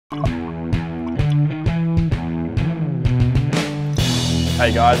Hey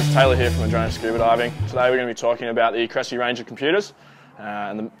guys, it's Taylor here from Adreno Scuba Diving. Today we're going to be talking about the Cressi range of computers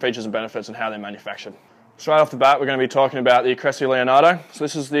and the features and benefits and how they're manufactured. Straight off the bat, we're going to be talking about the Cressi Leonardo. So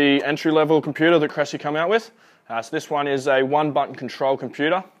this is the entry-level computer that Cressi come out with. So this one is a one-button control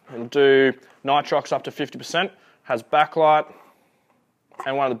computer. It'll do nitrox up to 50%, has backlight,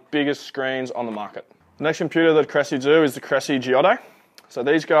 and one of the biggest screens on the market. The next computer that Cressi do is the Cressi Giotto. So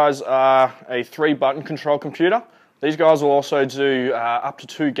these guys are a 3-button control computer. These guys will also do up to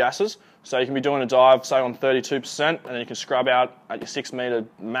 2 gases. So you can be doing a dive, say on 32%, and then you can scrub out at your 6-meter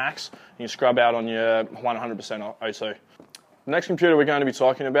max, and you can scrub out on your 100% O2. The next computer we're going to be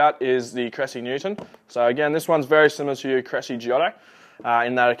talking about is the Cressi Newton. So again, this one's very similar to your Cressi Giotto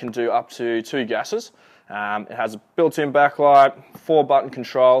in that it can do up to 2 gases. It has a built-in backlight, 4-button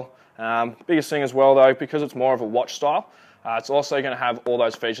control. Biggest thing as well though, because it's more of a watch style, it's also going to have all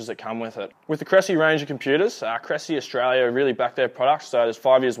those features that come with it. With the Cressi range of computers, Cressi Australia really back their products, so there's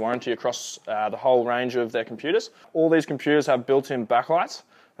 5 years warranty across the whole range of their computers. All these computers have built-in backlights.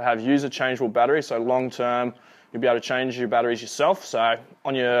 They have user-changeable batteries, so long-term you'll be able to change your batteries yourself. So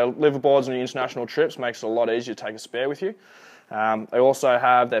on your liveaboards and your international trips, makes it a lot easier to take a spare with you. They also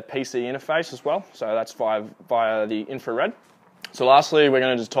have their PC interface as well, so that's via the infrared. So lastly, we're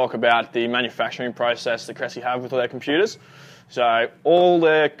going to just talk about the manufacturing process that Cressi have with all their computers. So all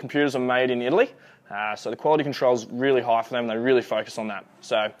their computers are made in Italy, so the quality control is really high for them. They really focus on that.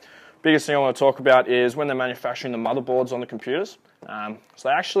 So biggest thing I want to talk about is when they're manufacturing the motherboards on the computers. So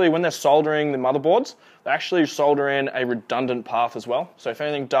they actually, when they're soldering the motherboards, they actually solder in a redundant path as well. So if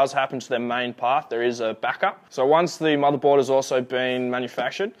anything does happen to their main path, there is a backup. So once the motherboard has also been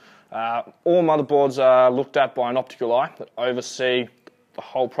manufactured, all motherboards are looked at by an optical eye that oversee the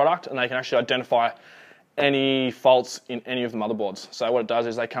whole product, and they can actually identify any faults in any of the motherboards. So what it does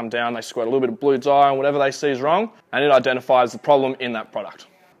is they come down, they squirt a little bit of blue dye on whatever they see is wrong, and it identifies the problem in that product.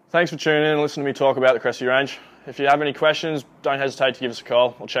 Thanks for tuning in and listening to me talk about the Cressi range. If you have any questions, don't hesitate to give us a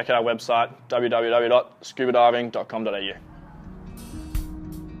call or check out our website, www.scubadiving.com.au.